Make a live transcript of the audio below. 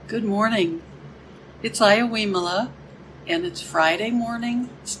Good morning. It's Iowimala, and it's Friday morning.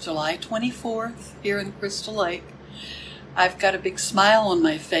 It's July 24th here in Crystal Lake. I've got a big smile on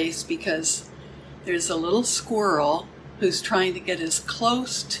my face because there's a little squirrel who's trying to get as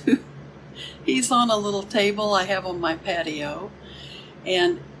close to... He's on a little table I have on my patio,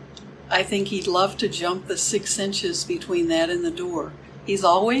 and I think he'd love to jump the 6 inches between that and the door. He's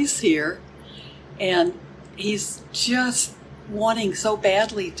always here, and he's just wanting so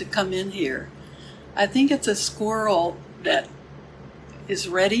badly to come in here. I think it's a squirrel that is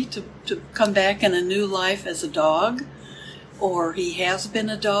ready to come back in a new life as a dog, or he has been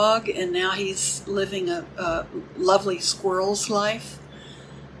a dog and now he's living a lovely squirrel's life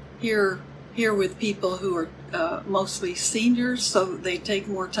here with people who are mostly seniors, so they take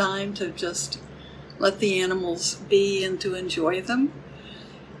more time to just let the animals be and to enjoy them.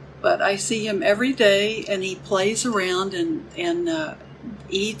 But I see him every day, and he plays around and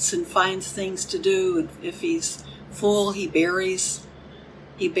eats and finds things to do. If he's full, he buries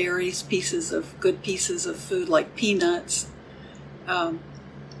good pieces of food like peanuts.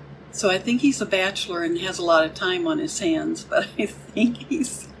 So I think he's a bachelor and has a lot of time on his hands. But I think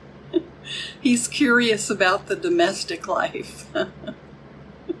he's curious about the domestic life.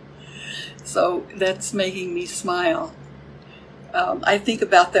 So that's making me smile. I think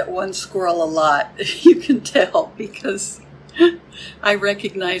about that one squirrel a lot. You can tell because I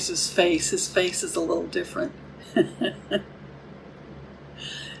recognize his face. His face is a little different.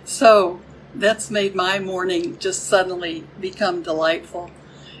 So that's made my morning just suddenly become delightful.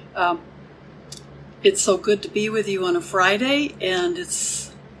 It's so good to be with you on a Friday, and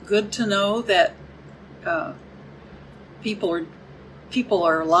it's good to know that people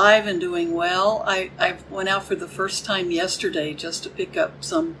are alive and doing well. I went out for the first time yesterday just to pick up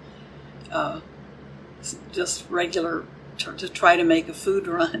some just regular, to try to make a food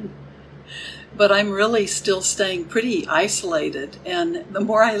run. But I'm really still staying pretty isolated, and the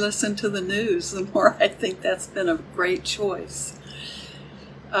more I listen to the news, the more I think that's been a great choice.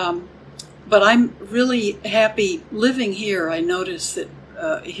 But I'm really happy living here. I noticed that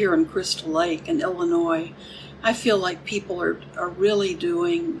here in Crystal Lake in Illinois, I feel like people are really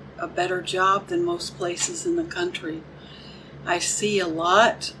doing a better job than most places in the country. I see a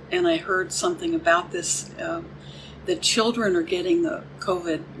lot, and I heard something about this, that children are getting the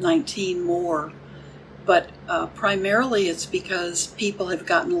COVID-19 more, but primarily it's because people have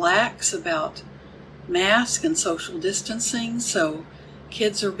gotten lax about masks and social distancing, so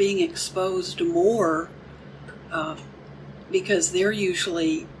kids are being exposed more because they're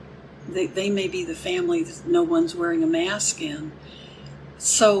usually... They may be the family that no one's wearing a mask in.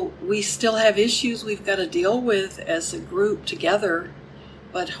 So we still have issues we've got to deal with as a group together,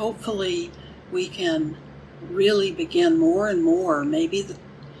 but hopefully we can really begin more and more. Maybe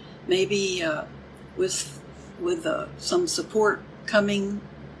with some support coming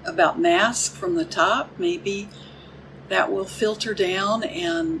about masks from the top, maybe that will filter down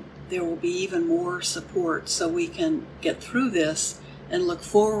and there will be even more support so we can get through this and look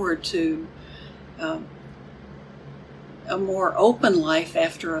forward to a more open life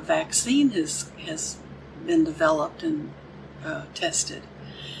after a vaccine has been developed and tested.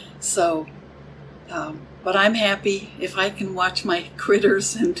 So, but I'm happy if I can watch my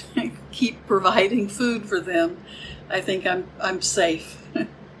critters and keep providing food for them. I think I'm safe.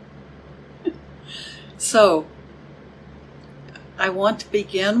 So, I want to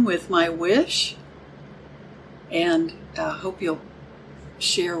begin with my wish, and hope you'll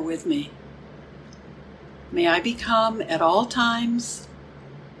share with me. May I become at all times,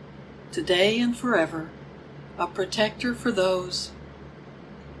 today and forever, a protector for those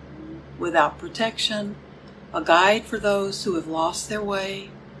without protection, a guide for those who have lost their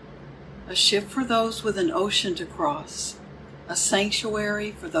way, a ship for those with an ocean to cross, a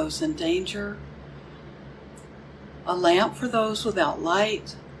sanctuary for those in danger, a lamp for those without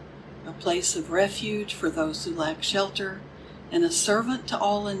light, a place of refuge for those who lack shelter, and a servant to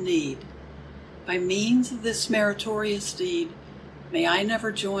all in need. By means of this meritorious deed, may I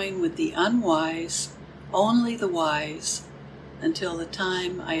never join with the unwise, only the wise, until the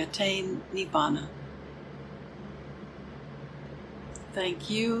time I attain Nibbana. Thank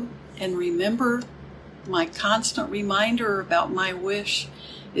you, and remember, my constant reminder about my wish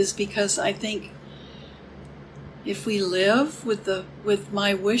is because I think if we live with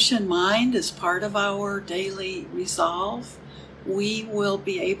my wish in mind as part of our daily resolve, we will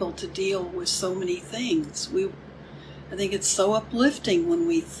be able to deal with so many things. I think it's so uplifting when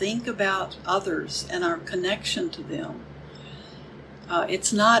we think about others and our connection to them.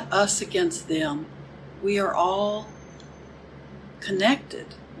 It's not us against them. We are all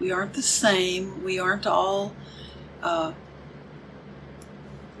connected. We aren't the same. We aren't all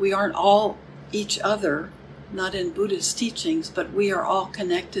each other, not in Buddha's teachings, but we are all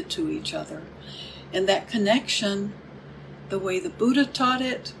connected to each other. And that connection, the way the Buddha taught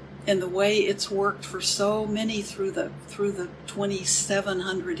it, and the way it's worked for so many through the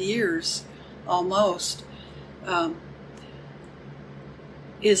 2,700 years almost,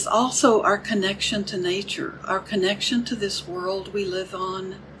 is also our connection to nature, our connection to this world we live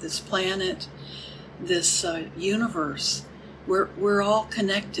on, this planet, this universe. We're all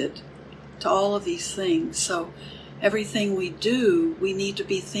connected to all of these things. So everything we do, we need to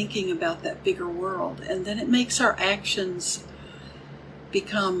be thinking about that bigger world. And then it makes our actions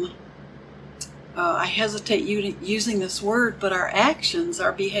become, I hesitate using this word, but our actions,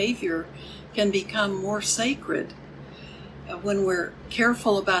 our behavior can become more sacred when we're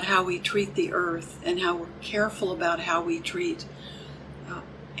careful about how we treat the earth and how we're careful about how we treat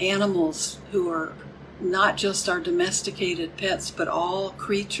animals who are not just our domesticated pets, but all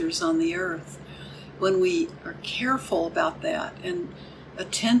creatures on the earth. When we are careful about that and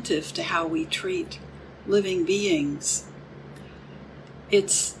attentive to how we treat living beings,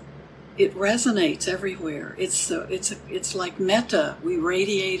 it resonates everywhere. It's like metta. We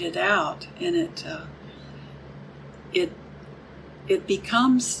radiate it out, and it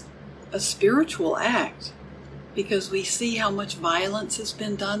becomes a spiritual act, because we see how much violence has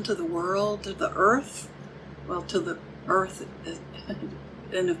been done to the world, to the earth. Well, to the earth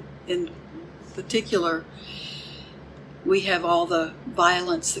in particular, we have all the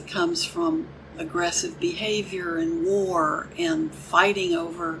violence that comes from aggressive behavior and war and fighting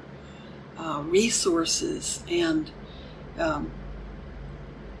over resources, and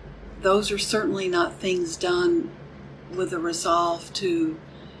those are certainly not things done with a resolve to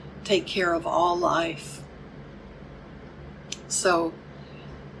take care of all life. So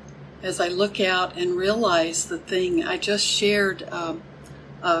as I look out and realize the thing, I just shared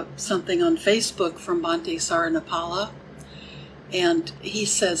something on Facebook from Bhante Saranapala, and he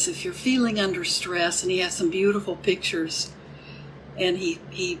says if you're feeling under stress, and he has some beautiful pictures, and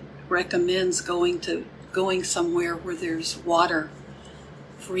he recommends going somewhere where there's water,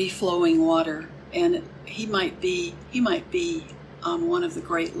 free-flowing water, and he might be on one of the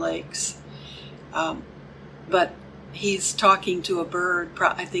Great Lakes, but he's talking to a bird,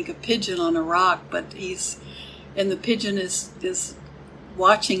 I think a pigeon on a rock, and the pigeon is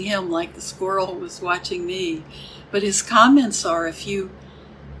watching him like the squirrel was watching me. But his comments are, if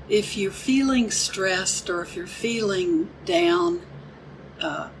you're feeling stressed or if you're feeling down,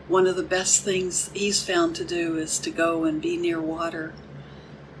 one of the best things he's found to do is to go and be near water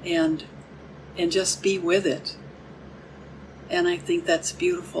and just be with it. And I think that's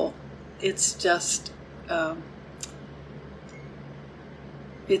beautiful. It's just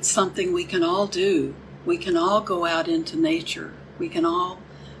it's something we can all do. We can all go out into nature. We can all,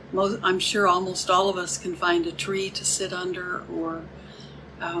 I'm sure almost all of us can find a tree to sit under, or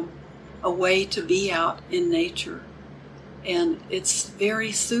a way to be out in nature. And it's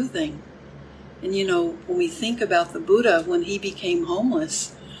very soothing. And when we think about the Buddha, when he became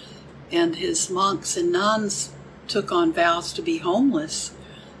homeless and his monks and nuns took on vows to be homeless,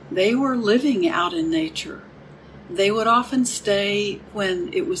 they were living out in nature. They would often stay,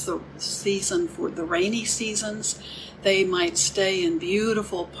 when it was the season for the rainy seasons, they might stay in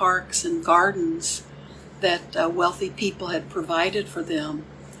beautiful parks and gardens that wealthy people had provided for them,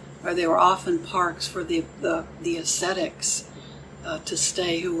 or they were often parks for the ascetics to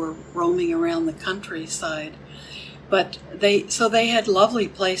stay, who were roaming around the countryside. But they had lovely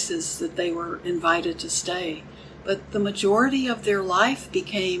places that they were invited to stay. But the majority of their life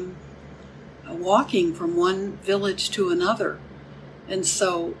became walking from one village to another. And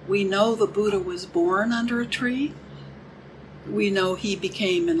so we know the Buddha was born under a tree. We know he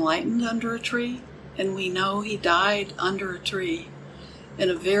became enlightened under a tree. And we know he died under a tree in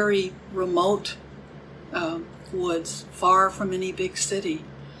a very remote woods, far from any big city.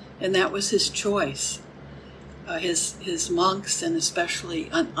 And that was his choice. His monks, and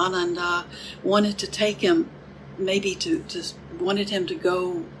especially Ananda, wanted to take him, wanted him to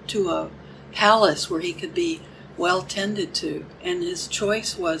go to a palace where he could be well tended to, and his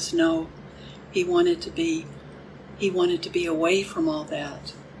choice was no. He wanted to be away from all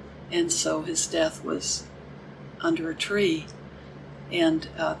that, and so his death was under a tree, and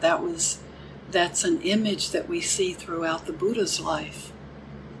that's an image that we see throughout the Buddha's life.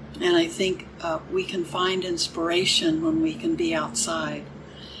 And I think we can find inspiration when we can be outside.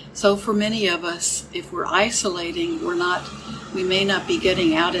 So for many of us, if we're isolating, we may not be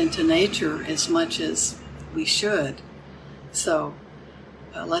getting out into nature as much as we should. So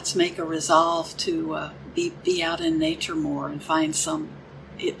let's make a resolve to be out in nature more and find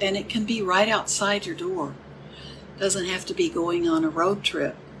and it can be right outside your door. It doesn't have to be going on a road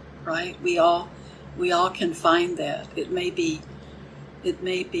trip, right? We all can find that. It may be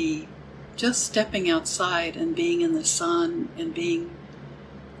just stepping outside and being in the sun and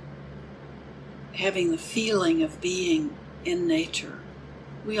having the feeling of being in nature.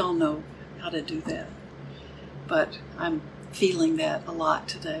 We all know how to do that, but I'm feeling that a lot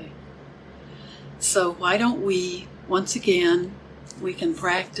today. So why don't we, once again, we can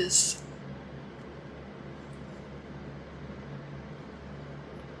practice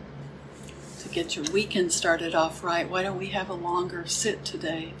to get your weekend started off right. Why don't we have a longer sit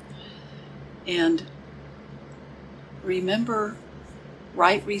today? And remember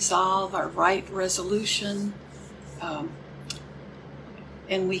right resolve, our right resolution,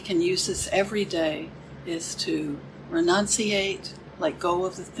 and we can use this every day, is to renunciate, let go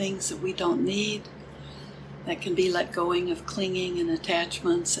of the things that we don't need. That can be let going of clinging and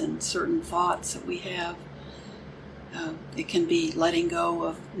attachments and certain thoughts that we have. It can be letting go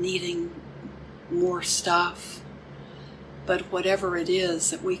of needing more stuff. But whatever it is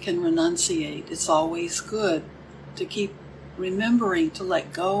that we can renunciate, it's always good to keep remembering to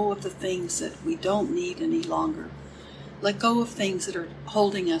let go of the things that we don't need any longer. Let go of things that are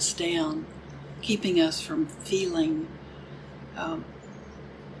holding us down, keeping us from feeling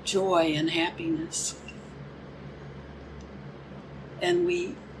joy and happiness. And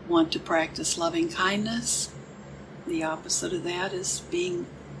we want to practice loving kindness. The opposite of that is being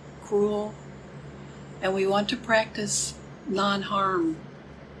cruel. And we want to practice non-harm.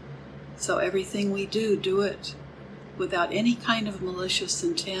 So everything we do it without any kind of malicious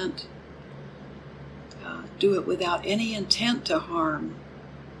intent. Do it without any intent to harm.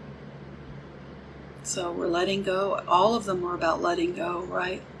 So we're letting go. All of them are about letting go,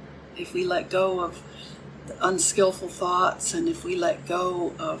 right? If we let go of the unskillful thoughts, and if we let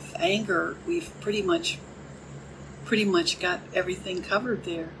go of anger, we've pretty much got everything covered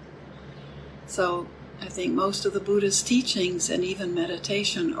there. So I think most of the Buddha's teachings and even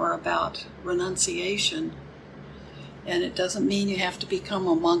meditation are about renunciation. And it doesn't mean you have to become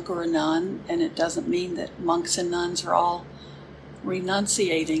a monk or a nun, and it doesn't mean that monks and nuns are all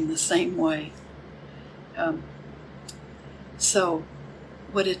renunciating the same way. So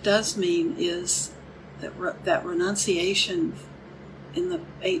what it does mean is that renunciation in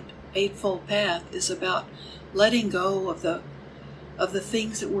the Eightfold Path is about letting go of the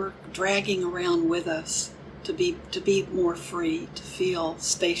things that we're dragging around with us, to be more free, to feel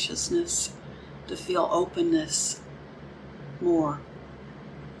spaciousness, to feel openness more.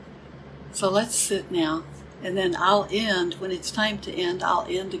 So let's sit now, and then I'll end, when it's time to end, I'll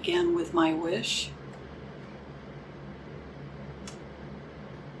end again with my wish.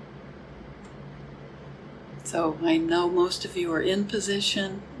 So I know most of you are in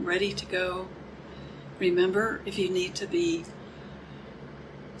position, ready to go. Remember, if you need to be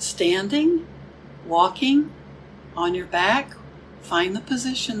standing, walking, on your back, find the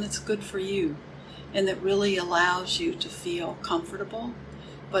position that's good for you and that really allows you to feel comfortable,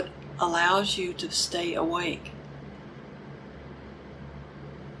 but allows you to stay awake.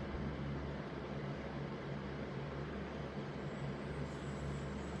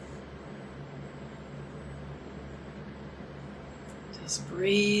 Just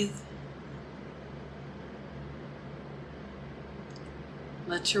breathe.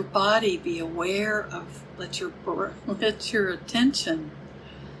 Let your body be aware of, let your attention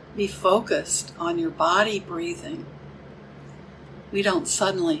be focused on your body breathing. We don't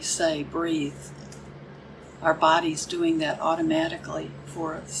suddenly say breathe. Our body's doing that automatically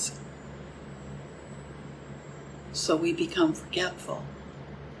for us. So we become forgetful.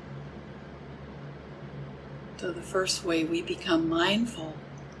 So the first way we become mindful,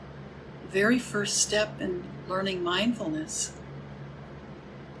 the very first step in learning mindfulness,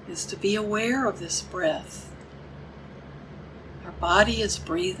 is to be aware of this breath. Our body is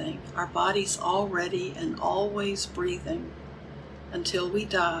breathing. Our body's already and always breathing until we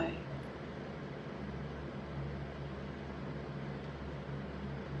die.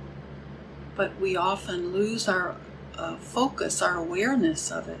 But we often lose our focus, our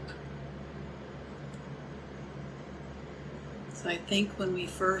awareness of it. So I think when we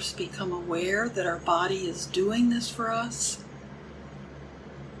first become aware that our body is doing this for us,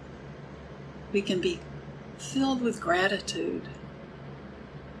 we can be filled with gratitude.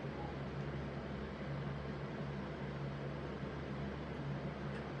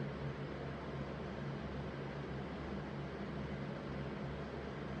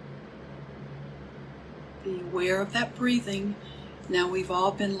 Be aware of that breathing, Now we've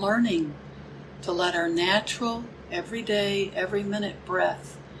all been learning to let our natural, everyday, every minute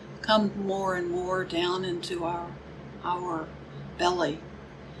breath come more and more down into our belly.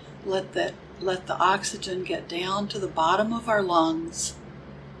 Let the oxygen get down to the bottom of our lungs.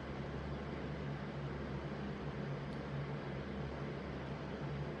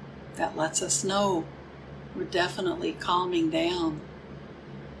 That lets us know we're definitely calming down.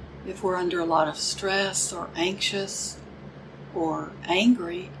 If we're under a lot of stress or anxious or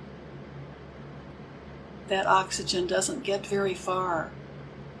angry, that oxygen doesn't get very far.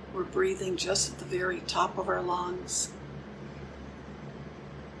 We're breathing just at the very top of our lungs.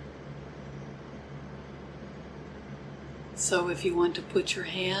 So if you want to put your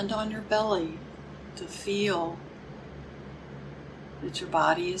hand on your belly to feel that your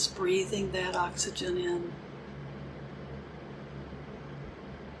body is breathing that oxygen in,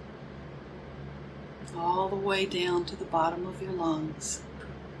 all the way down to the bottom of your lungs.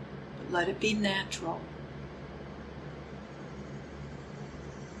 But let it be natural.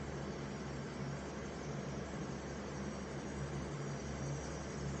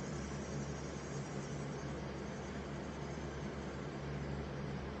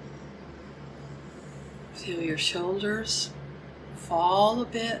 Feel your shoulders fall a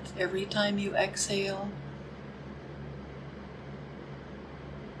bit every time you exhale.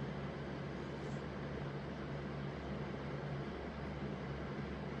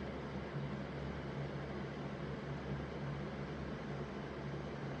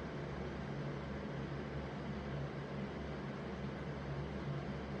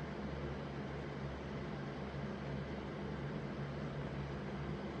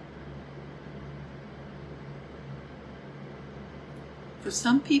 For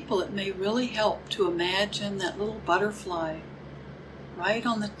some people, it may really help to imagine that little butterfly right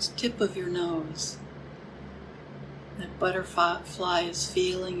on the tip of your nose. That butterfly is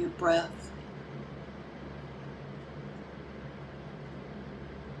feeling your breath.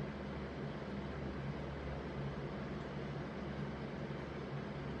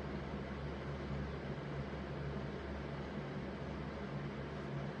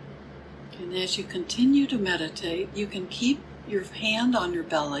 And as you continue to meditate, you can keep your hand on your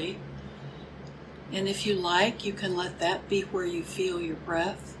belly, and if you like, you can let that be where you feel your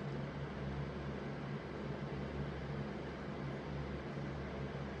breath.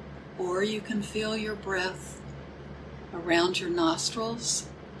 Or you can feel your breath around your nostrils,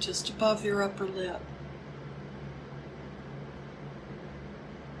 just above your upper lip.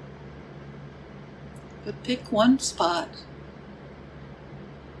 But pick one spot.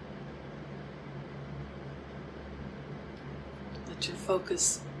 Let your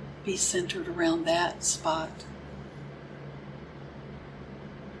focus be centered around that spot.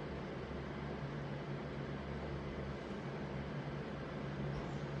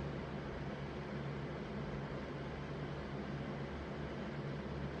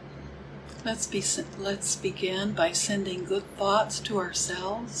 Let's begin by sending good thoughts to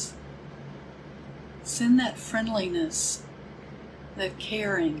ourselves. Send that friendliness, that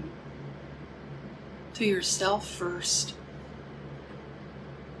caring to yourself first,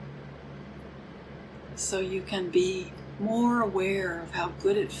 so you can be more aware of how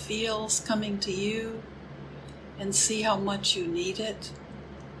good it feels coming to you and see how much you need it.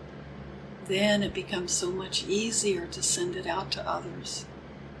 Then it becomes so much easier to send it out to others.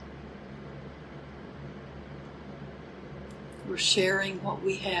 We're sharing what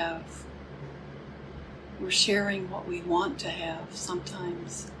we have. We're sharing what we want to have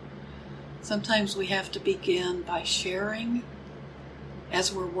sometimes. Sometimes we have to begin by sharing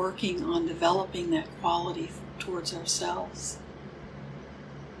as we're working on developing that quality towards ourselves.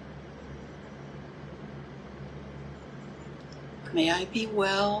 May I be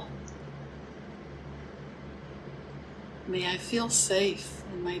well. May I feel safe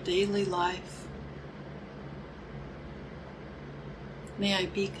in my daily life. May I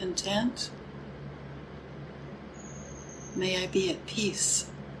be content. May I be at peace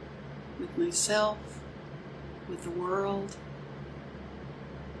with myself, with the world.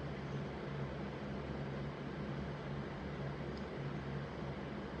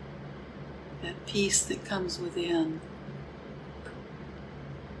 That peace that comes within.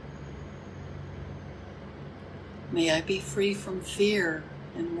 May I be free from fear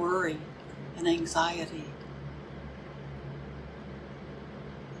and worry and anxiety.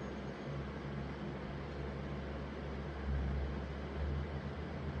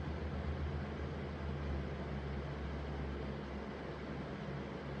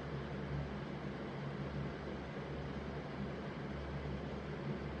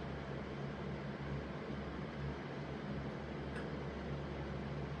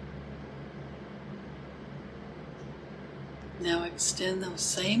 Now extend those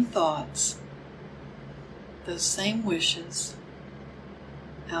same thoughts, those same wishes,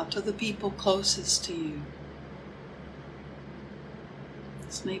 out to the people closest to you.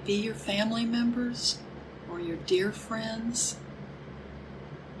 This may be your family members or your dear friends.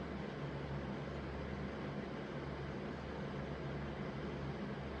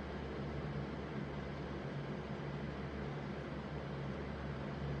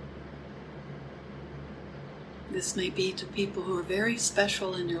 This may be to people who are very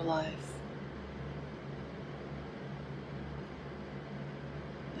special in your life.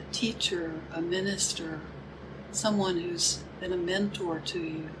 A teacher, a minister, someone who's been a mentor to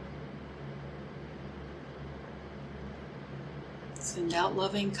you. Send out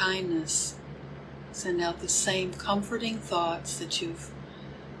loving kindness. Send out the same comforting thoughts that you've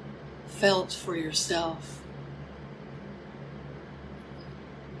felt for yourself.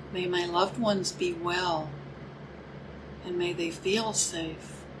 May my loved ones be well, and may they feel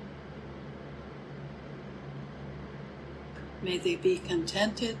safe. May they be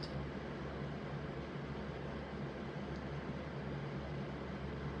contented.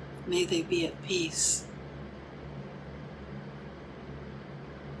 May they be at peace.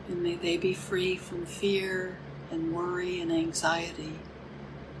 And may they be free from fear and worry and anxiety.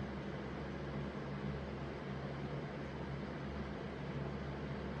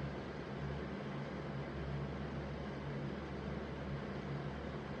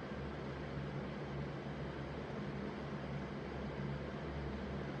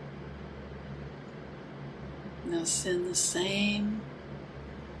 Now send the same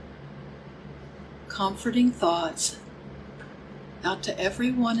comforting thoughts out to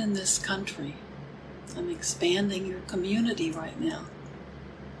everyone in this country. I'm expanding your community right now.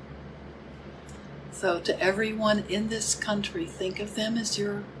 So to everyone in this country, think of them as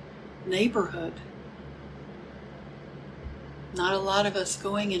your neighborhood. Not a lot of us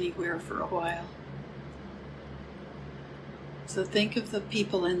going anywhere for a while. So think of the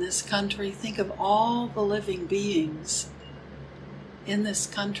people in this country, think of all the living beings in this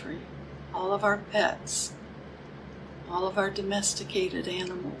country, all of our pets, all of our domesticated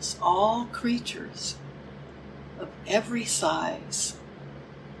animals, all creatures of every size,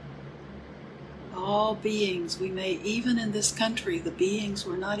 all beings we may, even in this country, the beings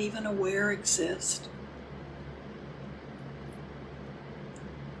we're not even aware exist.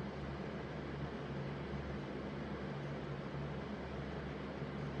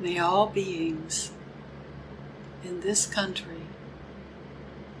 May all beings in this country,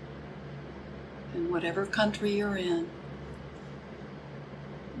 in whatever country you're in,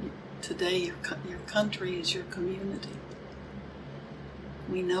 today your country is your community.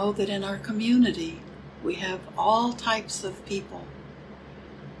 We know that in our community we have all types of people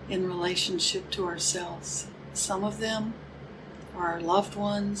in relationship to ourselves. Some of them are our loved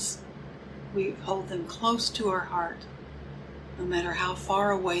ones. We hold them close to our heart. No matter how far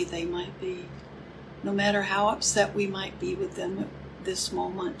away they might be, no matter how upset we might be with them at this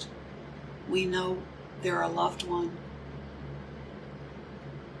moment, we know they're a loved one.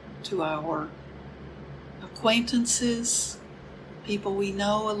 To our acquaintances, people we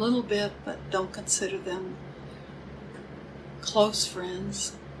know a little bit but don't consider them close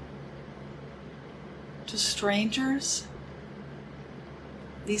friends. To strangers,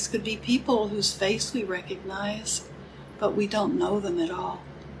 these could be people whose face we recognize, but we don't know them at all.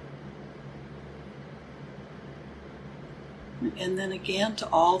 And then again, to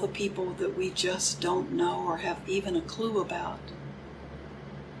all the people that we just don't know or have even a clue about.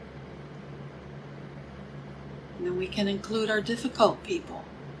 And then we can include our difficult people.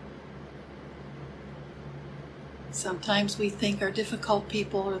 Sometimes we think our difficult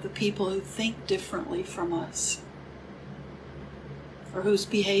people are the people who think differently from us, or whose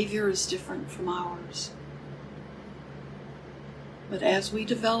behavior is different from ours. But as we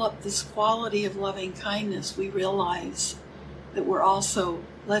develop this quality of loving kindness, we realize that we're also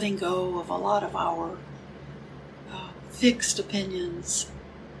letting go of a lot of our fixed opinions,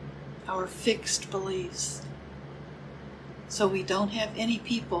 our fixed beliefs. So we don't have any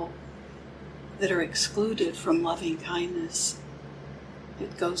people that are excluded from loving kindness.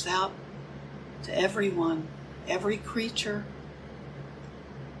 It goes out to everyone, every creature,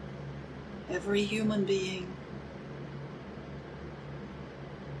 every human being.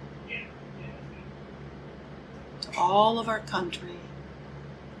 All of our country,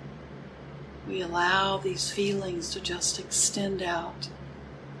 we allow these feelings to just extend out.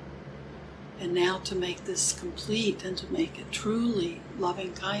 And now to make this complete and to make it truly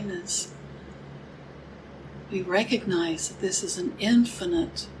loving kindness, we recognize that this is an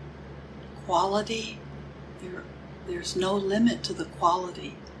infinite quality. There There's no limit to the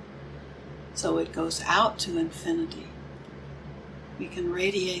quality, so it goes out to infinity. We can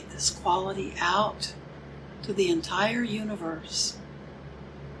radiate this quality out to the entire universe.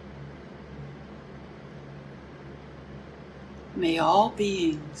 May all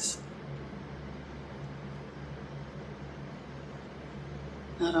beings,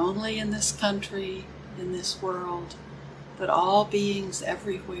 not only in this country, in this world, but all beings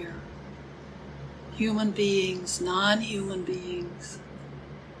everywhere, human beings, non-human beings,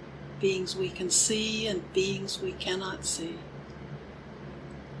 beings we can see and beings we cannot see.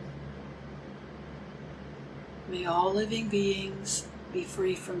 May all living beings be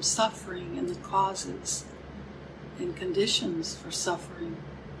free from suffering and the causes and conditions for suffering.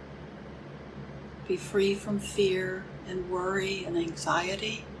 Be free from fear and worry and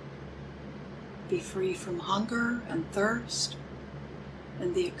anxiety. Be free from hunger and thirst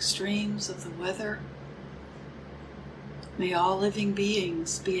and the extremes of the weather. May all living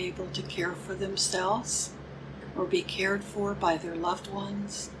beings be able to care for themselves or be cared for by their loved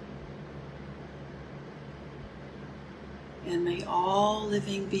ones. And may all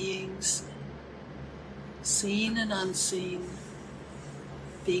living beings, seen and unseen,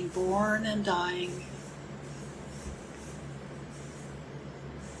 being born and dying,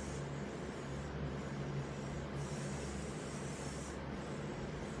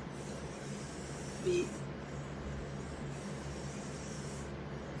 be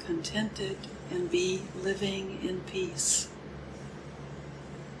contented and be living in peace.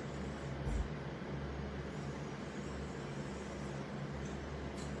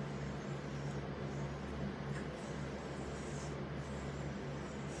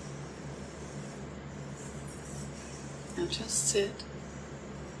 Now just sit.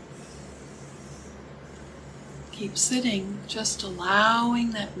 Keep sitting, just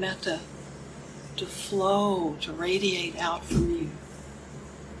allowing that metta to flow, to radiate out from you.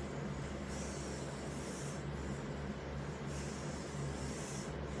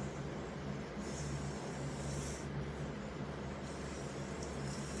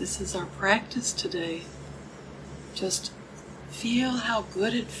 This is our practice today. Just feel how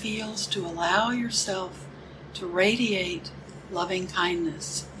good it feels to allow yourself to radiate loving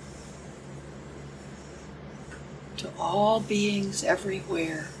kindness to all beings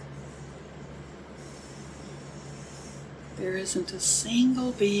everywhere. There isn't a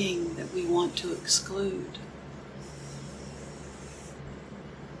single being that we want to exclude.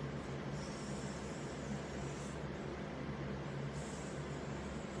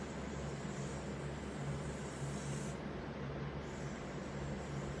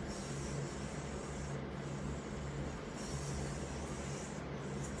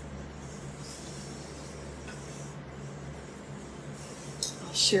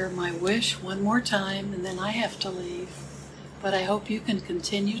 I'll share my wish one more time and then I have to leave. But I hope you can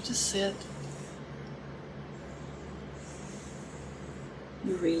continue to sit.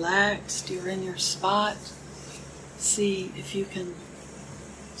 You're relaxed, you're in your spot. See if you can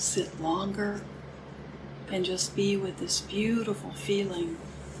sit longer and just be with this beautiful feeling.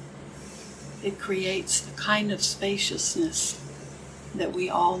 It creates the kind of spaciousness that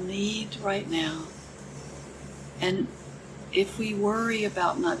we all need right now. And if we worry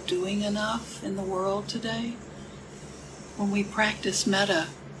about not doing enough in the world today, when we practice metta,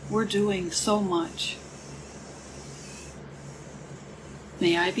 we're doing so much.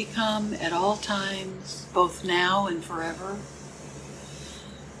 May I become at all times, both now and forever,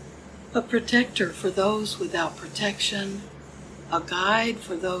 a protector for those without protection, a guide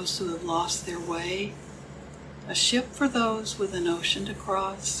for those who have lost their way, a ship for those with an ocean to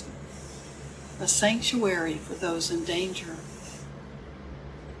cross, a sanctuary for those in danger,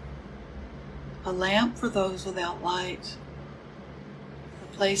 a lamp for those without light,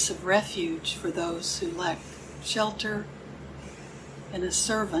 a place of refuge for those who lack shelter, and a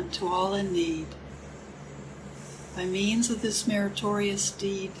servant to all in need. By means of this meritorious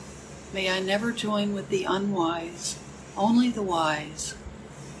deed, may I never join with the unwise, only the wise,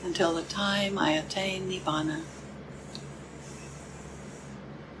 until the time I attain Nibbana.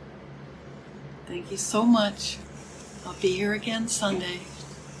 Thank you so much. I'll be here again Sunday.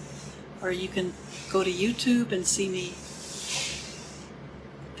 Or you can go to YouTube and see me.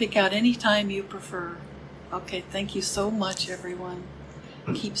 Pick out any time you prefer. Okay, thank you so much, everyone.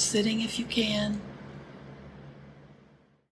 Keep sitting if you can.